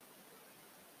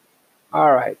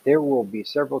All right, there will be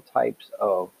several types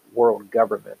of world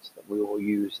governments that we will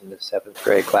use in the seventh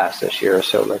grade class this year.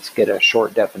 So let's get a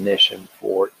short definition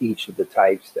for each of the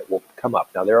types that will come up.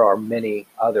 Now, there are many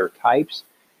other types.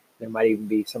 There might even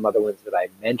be some other ones that I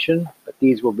mentioned, but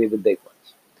these will be the big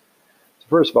ones. So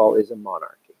first of all is a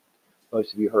monarchy.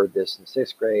 Most of you heard this in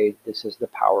sixth grade. This is the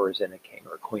powers in a king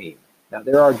or queen. Now,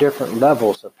 there are different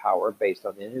levels of power based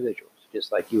on the individuals,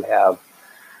 just like you have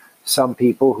some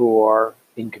people who are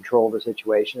in control of the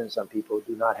situation and some people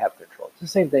who do not have control. It's the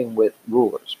same thing with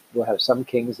rulers. You'll have some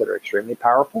kings that are extremely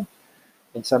powerful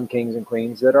and some kings and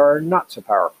queens that are not so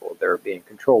powerful. They're being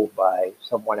controlled by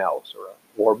someone else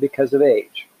or because of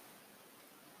age.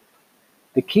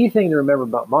 The key thing to remember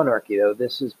about monarchy, though,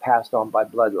 this is passed on by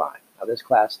bloodline. Now, this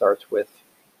class starts with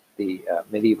the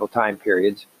medieval time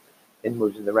periods and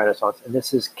moves into the Renaissance, and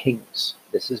this is kings.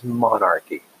 This is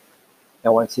monarchy.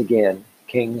 Now, once again,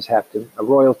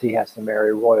 royalty has to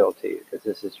marry royalty because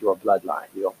this is your bloodline.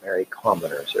 You don't marry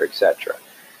commoners or etc.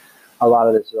 A lot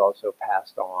of this is also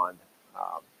passed on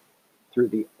through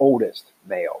the oldest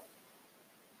male,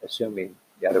 assuming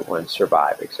the other ones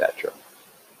survive, etc.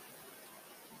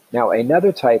 Now,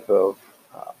 another type of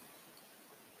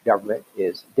government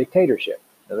is dictatorship.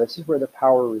 Now, this is where the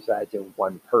power resides in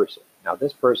one person. Now,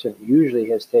 this person usually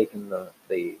has taken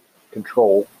the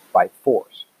control by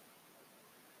force,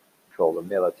 control the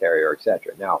military or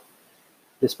etc. Now,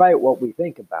 despite what we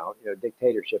think about,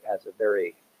 dictatorship has a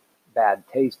very bad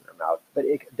taste in our mouth, but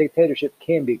dictatorship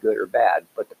can be good or bad.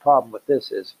 But the problem with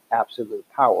this is absolute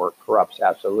power corrupts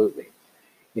absolutely.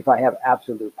 If I have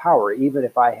absolute power, even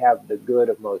if I have the good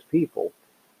of most people,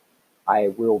 I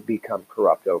will become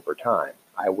corrupt over time.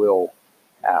 I will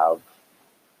have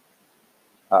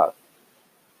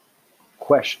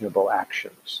questionable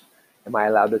actions. Am I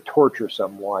allowed to torture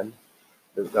someone,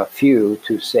 a few,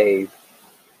 to save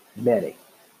many?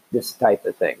 This type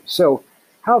of thing. So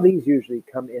how these usually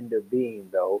come into being,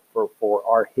 though, for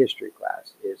our history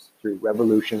class is through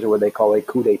revolutions, or what they call a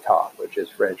coup d'etat, which is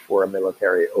French for a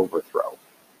military overthrow.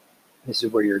 This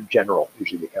is where your general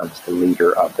usually becomes the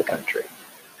leader of the country.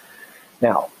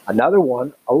 Now, another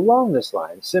one along this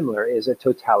line, similar, is a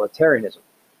totalitarianism.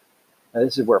 Now,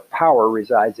 this is where power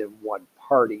resides in one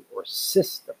party or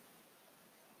system.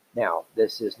 Now,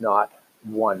 this is not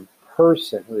one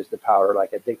person who is the power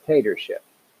like a dictatorship.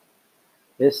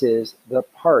 This is the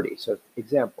party. So,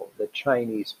 example, the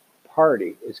Chinese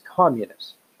party is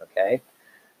communist, okay?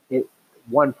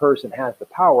 One person has the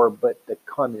power, but the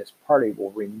Communist Party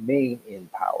will remain in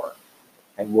power.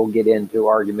 And we'll get into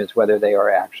arguments whether they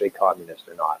are actually communist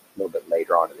or not a little bit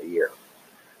later on in the year.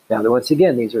 Now, once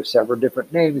again, these are several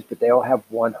different names, but they all have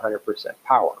 100%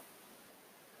 power.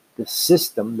 The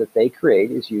system that they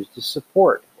create is used to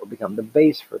support or become the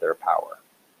base for their power.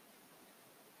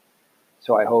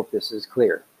 So I hope this is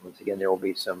clear. Once again, there will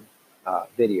be some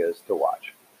videos to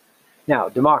watch. Now,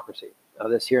 democracy. Now,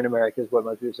 this here in America is what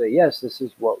most people say, yes, this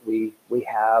is what we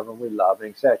have and we love, and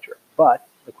etc. But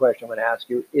the question I'm going to ask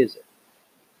you, is it?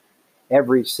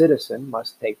 Every citizen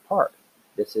must take part.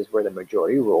 This is where the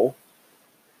majority rule.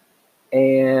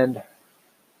 And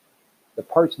the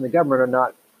parts in the government are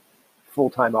not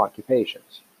full-time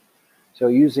occupations. So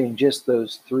using just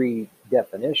those three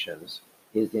definitions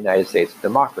is the United States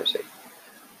democracy.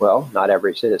 Well, not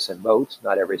every citizen votes,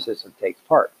 not every citizen takes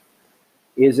part.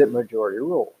 Is it majority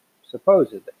rule?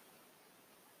 Supposedly.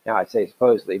 Now, I say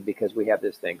supposedly because we have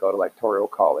this thing called electoral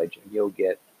college, and you'll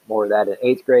get more of that in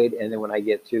eighth grade, and then when I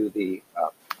get to the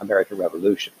American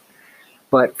Revolution.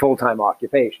 But full-time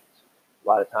occupations. A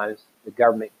lot of times the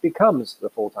government becomes the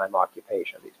full-time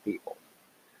occupation of these people.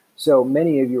 So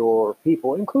many of your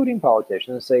people, including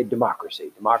politicians, say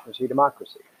democracy, democracy,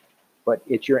 democracy. But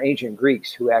it's your ancient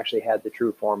Greeks who actually had the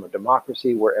true form of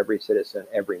democracy, where every citizen,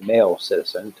 every male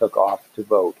citizen, took off to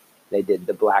vote. They did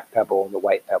the black pebble and the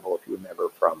white pebble, if you remember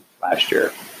from last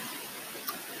year.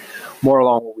 More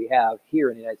along what we have here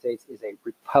in the United States is a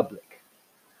republic.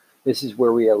 This is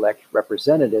where we elect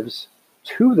representatives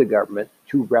to the government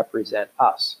to represent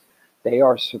us. They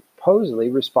are supposedly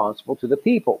responsible to the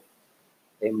people.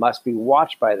 They must be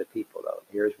watched by the people, though.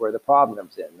 Here's where the problem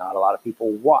comes in. Not a lot of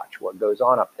people watch what goes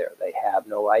on up there. They have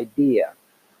no idea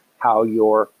how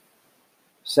your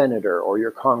senator or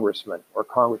your congressman or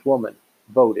congresswoman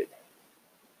voted.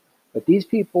 But these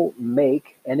people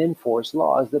make and enforce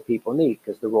laws that people need,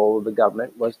 because the role of the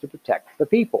government was to protect the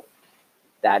people.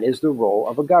 That is the role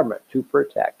of a government, to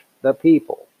protect the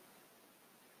people.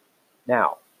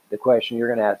 Now, the question you're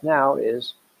going to ask now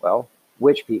is, well,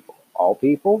 which people? All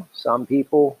people? Some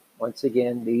people? Once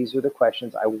again, these are the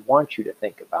questions I want you to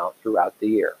think about throughout the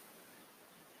year.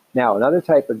 Now, another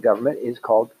type of government is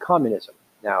called communism.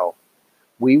 Now,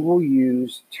 we will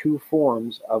use two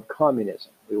forms of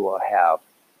communism. We will have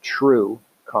true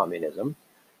communism.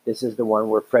 This is the one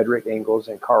where Frederick Engels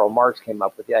and Karl Marx came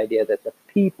up with the idea that the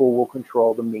people will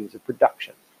control the means of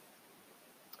production.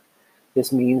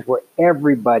 This means where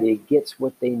everybody gets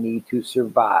what they need to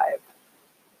survive.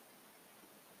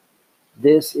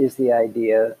 This is the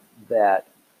idea that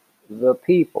the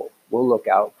people will look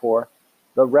out for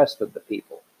the rest of the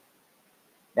people.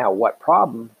 Now, what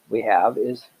problem we have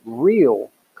is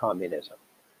real communism.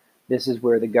 This is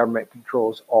where the government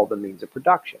controls all the means of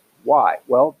production. Why?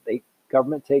 Well, the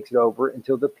government takes it over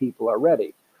until the people are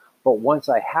ready. But once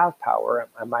I have power,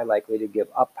 am I likely to give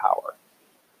up power?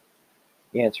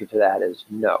 The answer to that is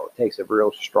no. It takes a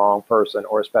real strong person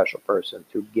or a special person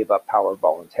to give up power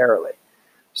voluntarily.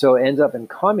 So it ends up in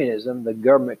communism, the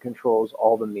government controls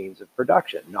all the means of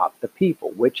production, not the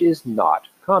people, which is not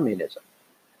communism.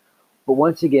 But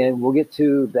once again, we'll get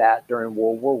to that during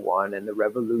World War I and the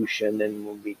revolution, and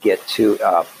when we get to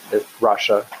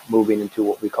Russia moving into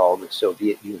what we call the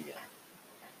Soviet Union.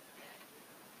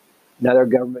 Another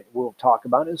government we'll talk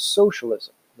about is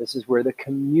socialism. This is where the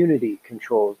community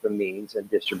controls the means and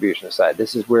distribution side.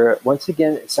 This is where, once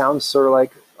again, it sounds sort of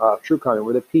like true communism,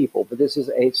 we're the people, but this is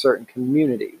a certain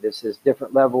community. This is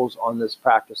different levels on this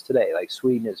practice today. Like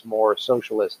Sweden is more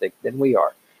socialistic than we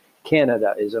are.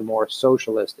 Canada is a more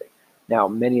socialistic. Now,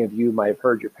 many of you might have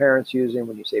heard your parents using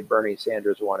when you say Bernie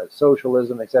Sanders wanted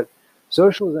socialism, etc.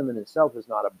 Socialism in itself is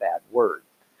not a bad word,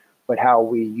 but how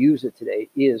we use it today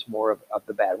is more of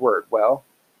the bad word. Well,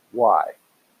 why?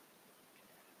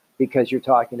 Because you're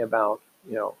talking about,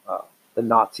 the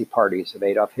Nazi parties of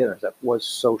Adolf Hitler. That was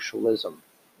socialism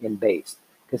in base,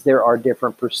 because there are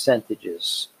different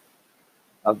percentages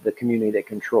of the community that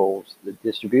controls the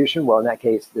distribution. Well, in that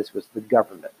case, this was the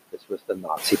government. This was the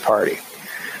Nazi party.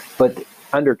 But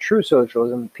under true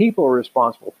socialism, people are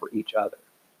responsible for each other.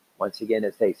 Once again,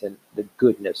 it takes in the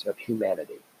goodness of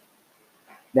humanity.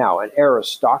 Now, an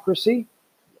aristocracy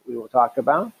that we will talk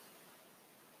about.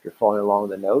 If you're following along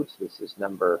the notes, this is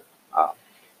number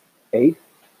 8.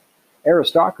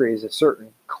 Aristocracy is a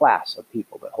certain class of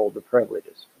people that hold the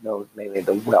privileges, known mainly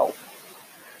the wealth.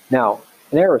 Now,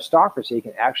 an aristocracy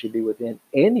can actually be within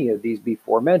any of these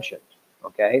before mentioned.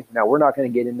 Okay, now we're not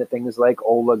going to get into things like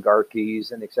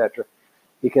oligarchies and etc.,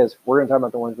 because we're going to talk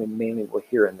about the ones we mainly will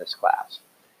hear in this class.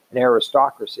 An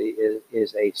aristocracy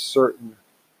is a certain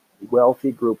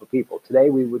wealthy group of people. Today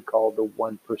we would call the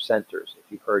 1%ers.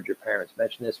 If you've heard your parents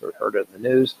mention this or heard it in the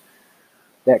news,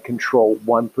 that control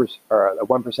 1%, or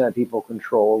 1% of people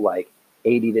control like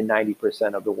 80 to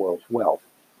 90% of the world's wealth.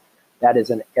 That is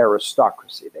an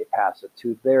aristocracy. They pass it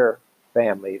to their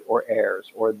family or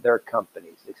heirs or their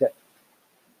companies, etc.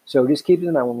 So just keep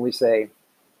in mind when we say,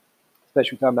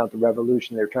 especially talking about the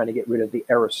revolution, they're trying to get rid of the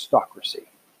aristocracy.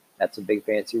 That's a big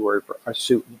fancy word for a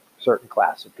certain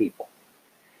class of people.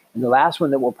 And the last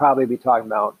one that we'll probably be talking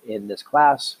about in this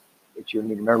class, that you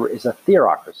need to remember, is a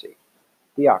theocracy.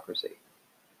 Theocracy.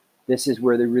 This is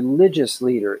where the religious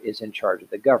leader is in charge of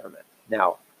the government.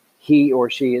 Now, he or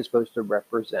she is supposed to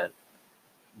represent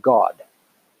God,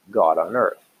 God on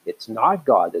earth. It's not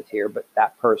God that's here, but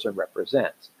that person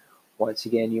represents. Once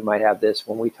again, you might have this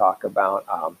when we talk about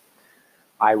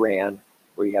Iran,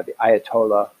 where you have the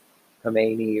Ayatollah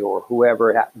Khomeini or whoever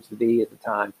it happens to be at the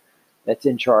time that's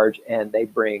in charge, and they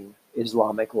bring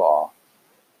Islamic law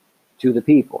to the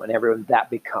people, and everyone, that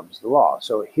becomes the law.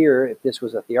 So here, if this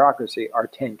was a theocracy, our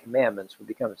 10 commandments would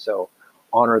become so: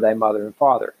 honor thy mother and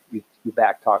father. You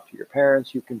backtalk to your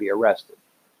parents, you can be arrested.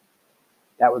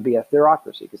 That would be a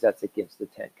theocracy because that's against the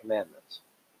 10 commandments.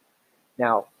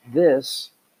 Now, this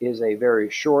is a very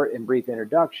short and brief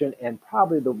introduction, and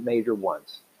probably the major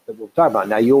ones that we'll talk about.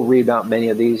 Now, you'll read about many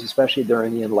of these, especially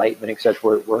during the Enlightenment,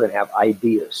 etc. We're going to have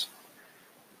ideas.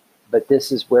 But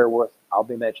this is where I'll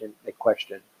be mentioning the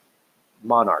question,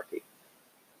 monarchy.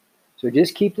 So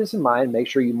just keep this in mind. Make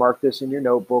sure you mark this in your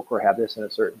notebook or have this in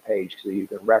a certain page so you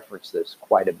can reference this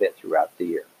quite a bit throughout the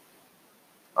year.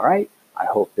 All right, I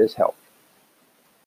hope this helped.